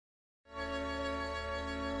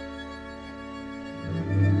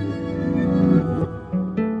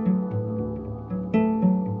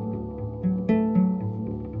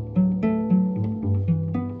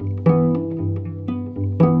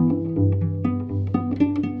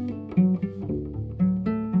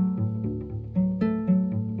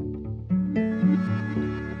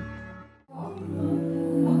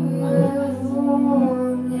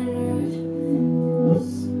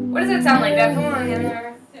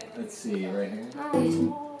Let's see, right here.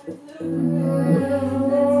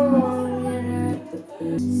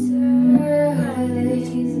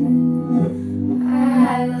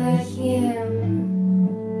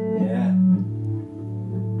 Yeah.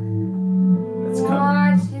 Let's come.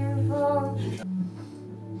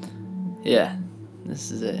 Yeah,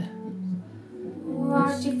 this is it.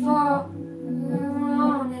 Watch you fall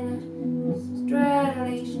around in a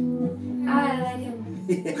Spreadalation. I like him.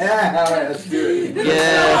 Yeah, alright, let's do it.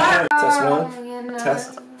 Yeah. Test one.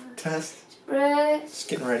 Test. Just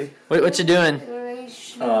getting ready. Wait, what you doing?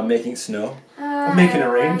 Making snow. I'm making it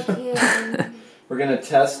rain. We're gonna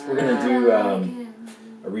test. We're gonna do a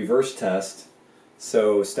reverse test.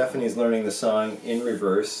 So Stephanie's learning the song in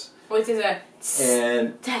reverse. Wait, is it?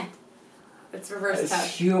 And it's reverse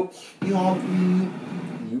test. I don't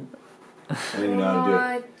even know how to do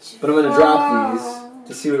it. But I'm gonna drop these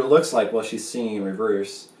to see what it looks like while she's singing in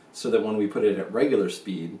reverse, so that when we put it at regular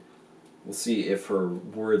speed, we'll see if her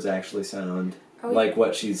words actually sound like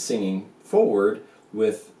what she's singing forward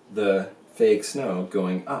with the fake snow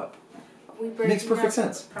going up. Makes perfect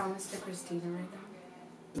sense. Promise to Christina right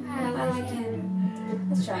now. I like him.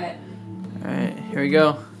 Let's try it. Alright, here we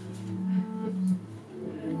go.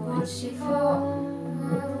 Watch you fall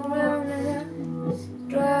around in a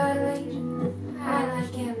Spreadalation. I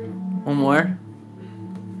like him. One more.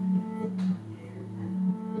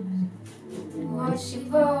 Watch you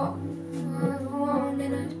fall around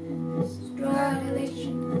in a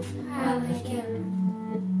Spreadalation. I like him.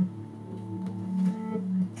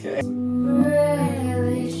 Okay.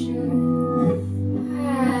 Spreadalation. I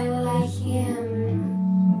like him.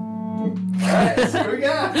 Alright, so we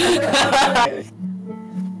got.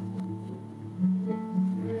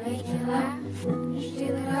 Make it laugh,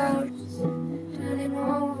 steal it out, turning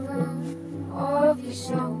over all of your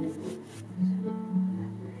snow.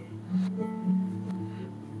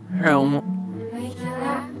 Alright, Make it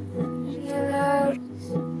laugh, steal it out,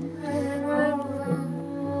 turning over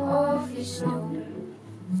all of your snow.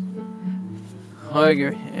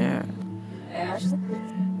 yeah.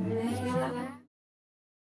 Make it laugh.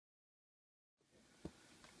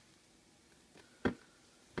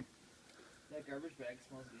 That garbage bag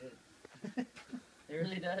smells good. It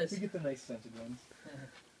really does. We get the nice scented ones.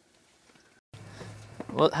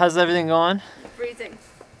 Well, how's everything going? Freezing.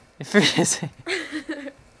 You're freezing.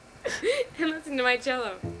 And listen to my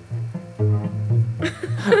cello.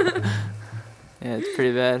 Yeah, it's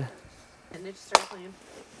pretty bad. And they just started playing.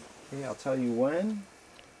 Okay, I'll tell you when.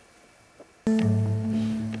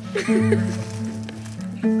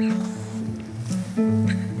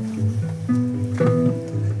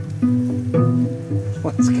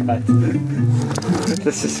 Let's cut.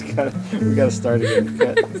 This is cut. We gotta start again.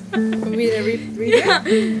 Cut.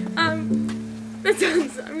 That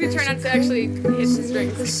sounds. I'm gonna try not to actually hit the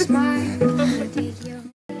strings. Smile.